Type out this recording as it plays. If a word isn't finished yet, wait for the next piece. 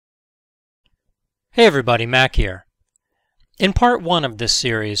Hey everybody, Mack here. In part 1 of this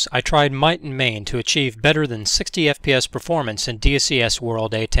series, I tried might and main to achieve better than 60 FPS performance in DCS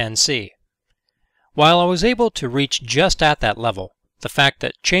World A10C. While I was able to reach just at that level, the fact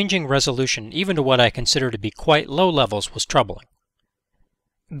that changing resolution even to what I consider to be quite low levels was troubling.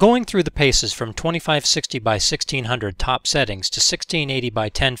 Going through the paces from 2560 by 1600 top settings to 1680 by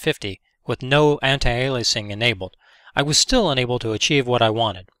 1050 with no anti-aliasing enabled, I was still unable to achieve what I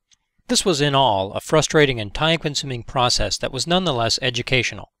wanted. This was in all a frustrating and time-consuming process that was nonetheless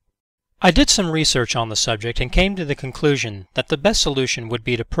educational. I did some research on the subject and came to the conclusion that the best solution would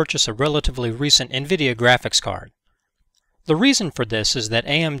be to purchase a relatively recent NVIDIA graphics card. The reason for this is that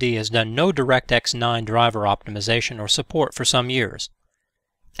AMD has done no DirectX 9 driver optimization or support for some years.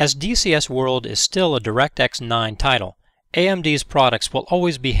 As DCS World is still a DirectX 9 title, AMD's products will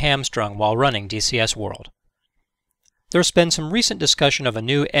always be hamstrung while running DCS World. There's been some recent discussion of a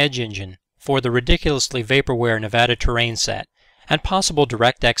new Edge engine for the ridiculously vaporware Nevada terrain set and possible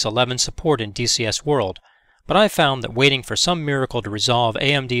DirectX 11 support in DCS World, but I've found that waiting for some miracle to resolve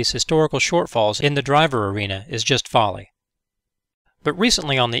AMD's historical shortfalls in the driver arena is just folly. But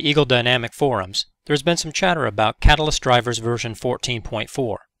recently on the Eagle Dynamic forums, there's been some chatter about Catalyst Drivers version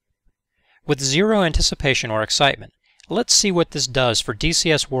 14.4. With zero anticipation or excitement, let's see what this does for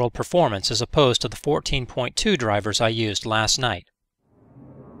DCS World performance as opposed to the 14.2 drivers I used last night.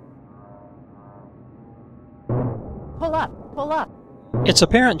 Pull up! It's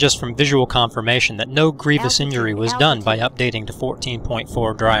apparent just from visual confirmation that no grievous injury was done by updating to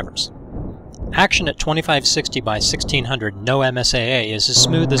 14.4 drivers. Action at 2560 by 1600 no MSAA is as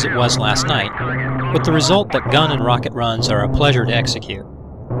smooth as it was last night, with the result that gun and rocket runs are a pleasure to execute.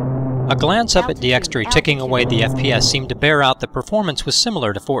 A glance up at DXtree ticking away the FPS seemed to bear out that performance was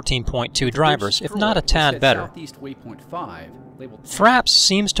similar to 14.2 drivers, if not a tad better. Fraps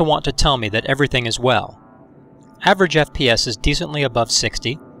seems to want to tell me that everything is well. Average FPS is decently above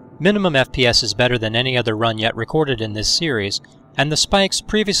 60, minimum FPS is better than any other run yet recorded in this series, and the spikes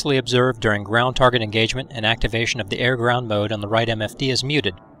previously observed during ground target engagement and activation of the air-ground mode on the right MFD is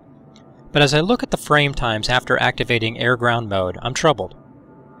muted. But as I look at the frame times after activating air-ground mode, I'm troubled.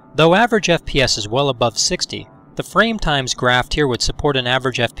 Though average FPS is well above 60, the frame times graphed here would support an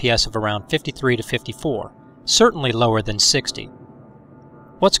average FPS of around 53 to 54, certainly lower than 60.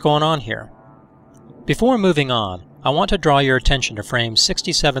 What's going on here? Before moving on, I want to draw your attention to frame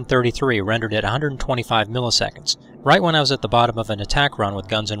 6733 rendered at 125 milliseconds, right when I was at the bottom of an attack run with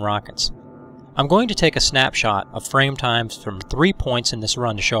guns and rockets. I'm going to take a snapshot of frame times from 3 points in this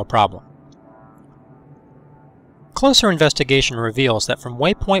run to show a problem. Closer investigation reveals that from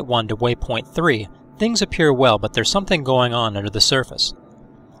waypoint 1 to waypoint 3, things appear well, but there's something going on under the surface.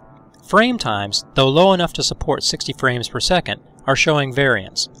 Frame times, though low enough to support 60 frames per second, are showing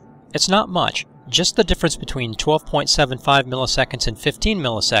variance. It's not much, just the difference between 12.75 milliseconds and 15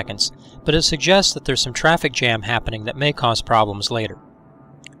 milliseconds, but it suggests that there's some traffic jam happening that may cause problems later.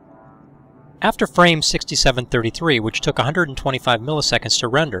 After frame 6733, which took 125 milliseconds to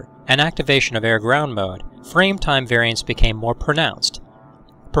render, and activation of air-ground mode, frame time variance became more pronounced.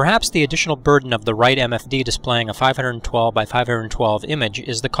 Perhaps the additional burden of the right MFD displaying a 512 by 512 image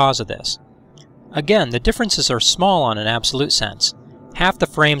is the cause of this. Again, the differences are small on an absolute sense. Half the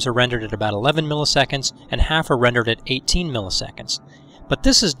frames are rendered at about 11 milliseconds, and half are rendered at 18 milliseconds. But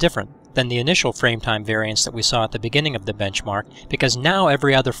this is different than the initial frame time variance that we saw at the beginning of the benchmark, because now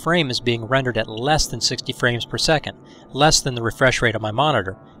every other frame is being rendered at less than 60 frames per second, less than the refresh rate of my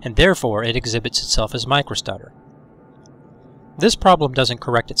monitor, and therefore it exhibits itself as microstutter. This problem doesn't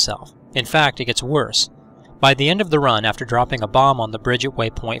correct itself. In fact, it gets worse. By the end of the run, after dropping a bomb on the bridge at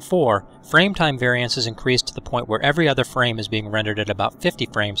waypoint 4, frame time variance is increased to the point where every other frame is being rendered at about 50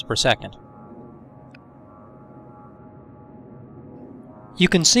 frames per second. You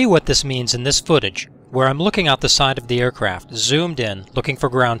can see what this means in this footage, where I'm looking out the side of the aircraft, zoomed in, looking for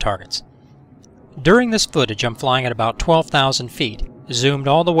ground targets. During this footage, I'm flying at about 12,000 feet, zoomed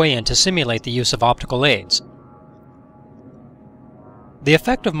all the way in to simulate the use of optical aids. The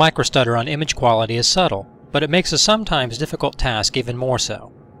effect of microstutter on image quality is subtle, but it makes a sometimes difficult task even more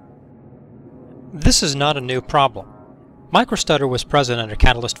so. This is not a new problem. Microstutter was present under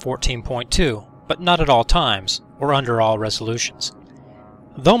Catalyst 14.2, but not at all times, or under all resolutions.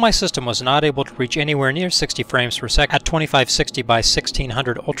 Though my system was not able to reach anywhere near 60 frames per second at 2560 by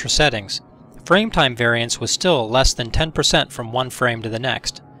 1600 ultra settings, frame time variance was still less than 10% from one frame to the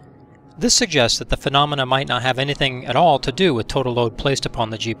next. This suggests that the phenomena might not have anything at all to do with total load placed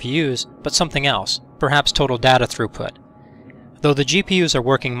upon the GPUs, but something else, perhaps total data throughput. Though the GPUs are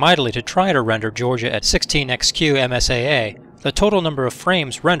working mightily to try to render Georgia at 16xq MSAA, the total number of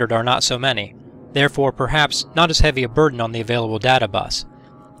frames rendered are not so many. therefore perhaps not as heavy a burden on the available data bus.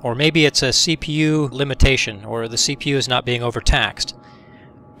 Or maybe it's a CPU limitation, or the CPU is not being overtaxed.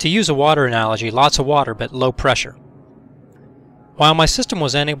 To use a water analogy, lots of water but low pressure. While my system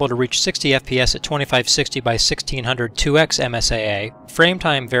was unable to reach 60 FPS at 2560 by 1600 2x MSAA, frame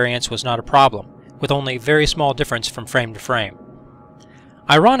time variance was not a problem, with only very small difference from frame to frame.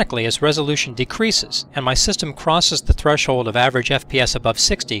 Ironically, as resolution decreases and my system crosses the threshold of average FPS above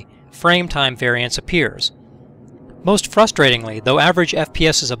 60, frame time variance appears. Most frustratingly, though average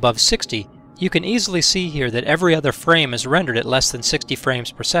FPS is above 60, you can easily see here that every other frame is rendered at less than 60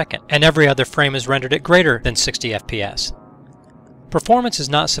 frames per second, and every other frame is rendered at greater than 60 FPS. Performance is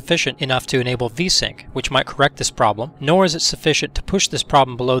not sufficient enough to enable VSync, which might correct this problem, nor is it sufficient to push this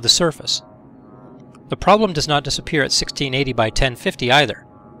problem below the surface. The problem does not disappear at 1680 by 1050 either,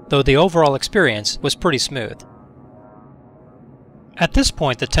 though the overall experience was pretty smooth. At this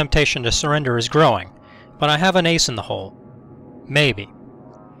point, the temptation to surrender is growing, but I have an ace in the hole. Maybe.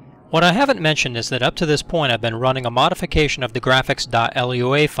 What I haven't mentioned is that up to this point I've been running a modification of the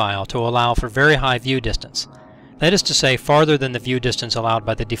graphics.lua file to allow for very high view distance. That is to say, farther than the view distance allowed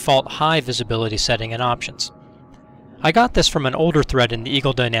by the default high visibility setting in options. I got this from an older thread in the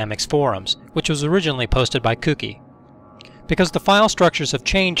Eagle Dynamics forums, which was originally posted by Kooky. Because the file structures have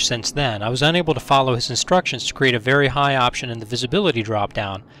changed since then, I was unable to follow his instructions to create a very high option in the visibility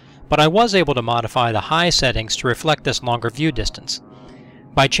drop-down, but I was able to modify the high settings to reflect this longer view distance.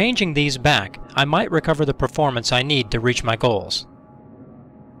 By changing these back, I might recover the performance I need to reach my goals.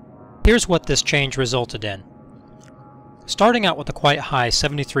 Here's what this change resulted in. Starting out with a quite high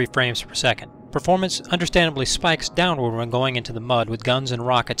 73 frames per second, performance understandably spikes downward when going into the mud with guns and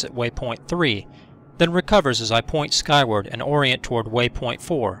rockets at waypoint 3, then recovers as I point skyward and orient toward waypoint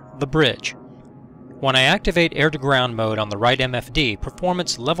 4, the bridge. When I activate air-to-ground mode on the right MFD,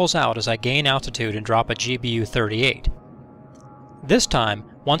 performance levels out as I gain altitude and drop a GBU 38. This time,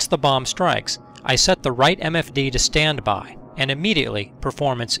 once the bomb strikes, I set the right MFD to standby, and immediately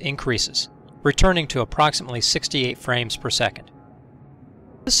performance increases, returning to approximately 68 frames per second.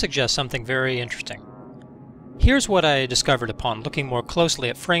 This suggests something very interesting. Here's what I discovered upon looking more closely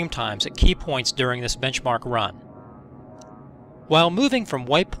at frame times at key points during this benchmark run. While moving from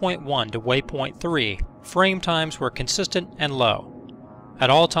waypoint 1 to waypoint 3, frame times were consistent and low. At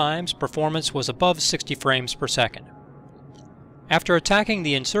all times, performance was above 60 frames per second. After attacking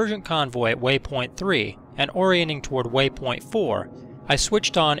the insurgent convoy at waypoint 3 and orienting toward waypoint 4, I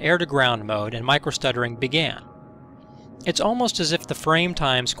switched on air-to-ground mode and microstuttering began. It's almost as if the frame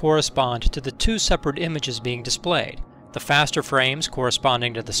times correspond to the two separate images being displayed, the faster frames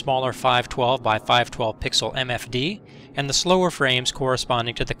corresponding to the smaller 512 by 512 pixel MFD, and the slower frames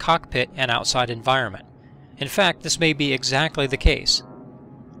corresponding to the cockpit and outside environment. In fact, this may be exactly the case.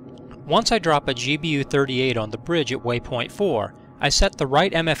 Once I drop a GBU 38 on the bridge at waypoint 4, I set the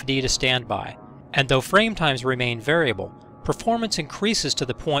right MFD to standby, and though frame times remain variable, performance increases to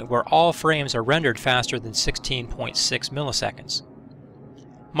the point where all frames are rendered faster than 16.6 milliseconds.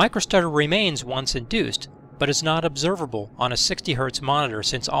 Microstutter remains once induced, but is not observable on a 60 Hz monitor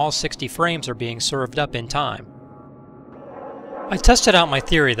since all 60 frames are being served up in time. I tested out my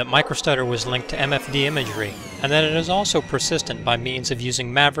theory that microstutter was linked to MFD imagery, and that it is also persistent by means of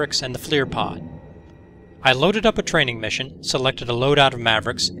using Mavericks and the FLIR pod. I loaded up a training mission, selected a loadout of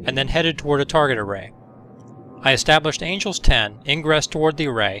Mavericks, and then headed toward a target array. I established Angels 10, ingressed toward the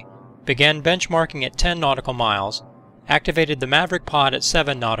array, began benchmarking at 10 nautical miles, activated the Maverick pod at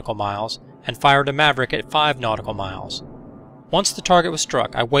 7 nautical miles, and fired a Maverick at 5 nautical miles. Once the target was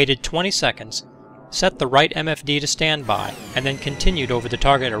struck, I waited 20 seconds, set the right MFD to standby, and then continued over the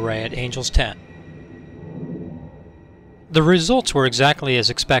target array at Angels 10. The results were exactly as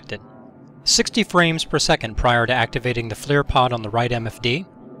expected. 60 frames per second prior to activating the FLIR pod on the right MFD,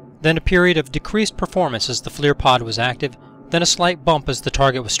 then a period of decreased performance as the FLIR pod was active, then a slight bump as the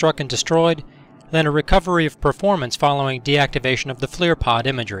target was struck and destroyed, then a recovery of performance following deactivation of the FLIR pod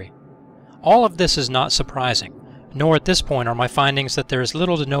imagery. All of this is not surprising, nor at this point are my findings that there is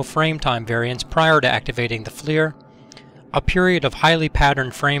little to no frame time variance prior to activating the FLIR, a period of highly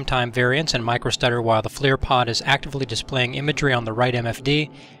patterned frame time variance in microstutter while the FLIR pod is actively displaying imagery on the right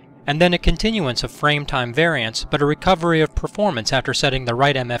MFD, and then a continuance of frame time variance, but a recovery of performance after setting the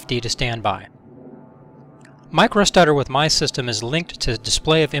right MFD to standby. Microstutter with my system is linked to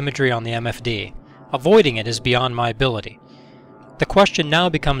display of imagery on the MFD. Avoiding it is beyond my ability. The question now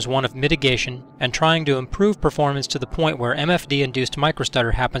becomes one of mitigation and trying to improve performance to the point where MFD-induced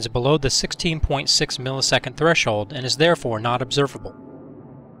microstutter happens below the 16.6 millisecond threshold and is therefore not observable.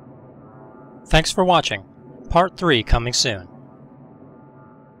 Thanks for watching. Part 3 coming soon.